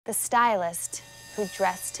The stylist who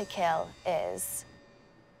dressed to kill is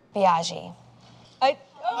Beagy. Oh,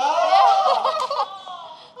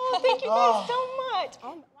 thank you guys so much.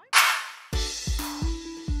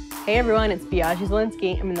 Hey everyone, it's Beagy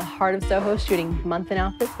Zielinski. I'm in the heart of Soho shooting month in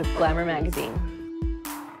outfits with Glamour Magazine.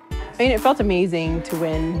 I mean, it felt amazing to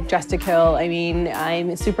win Dress to Kill. I mean,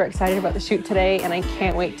 I'm super excited about the shoot today and I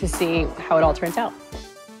can't wait to see how it all turns out.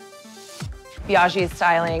 Beagy is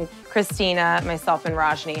styling Christina, myself, and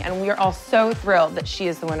Rajni, and we are all so thrilled that she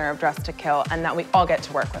is the winner of Dress to Kill and that we all get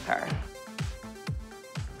to work with her.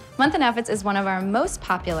 Month in Outfits is one of our most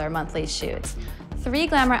popular monthly shoots. 3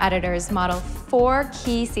 Glamour editors model 4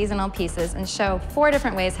 key seasonal pieces and show 4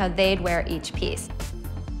 different ways how they'd wear each piece.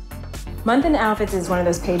 Month in Outfits is one of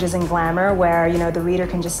those pages in Glamour where, you know, the reader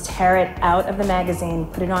can just tear it out of the magazine,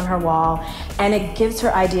 put it on her wall, and it gives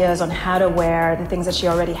her ideas on how to wear the things that she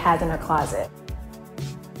already has in her closet.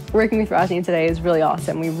 Working with Rajni today is really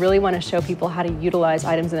awesome. We really want to show people how to utilize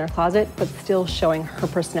items in their closet, but still showing her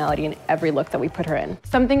personality in every look that we put her in.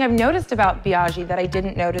 Something I've noticed about Beagy that I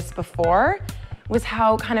didn't notice before was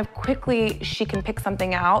how kind of quickly she can pick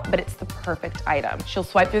something out, but it's the perfect item. She'll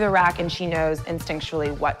swipe through the rack and she knows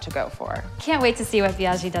instinctually what to go for. Can't wait to see what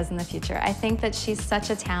Beagy does in the future. I think that she's such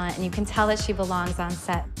a talent and you can tell that she belongs on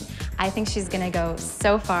set. I think she's gonna go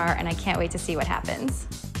so far and I can't wait to see what happens.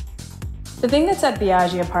 The thing that set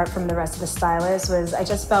Beagy apart from the rest of the stylists was I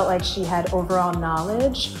just felt like she had overall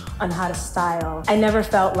knowledge on how to style. I never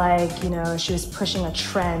felt like, you know, she was pushing a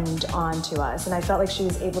trend onto us, and I felt like she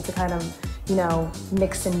was able to kind of, you know,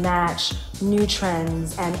 mix and match new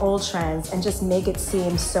trends and old trends and just make it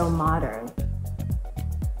seem so modern.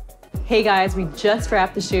 Hey guys, we just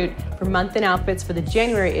wrapped the shoot for Month in Outfits for the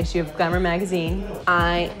January issue of Glamour Magazine.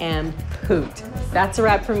 I am pooped. That's a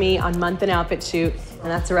wrap for me on Month in Outfit shoot,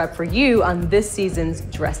 and that's a wrap for you on this season's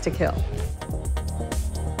Dress to Kill.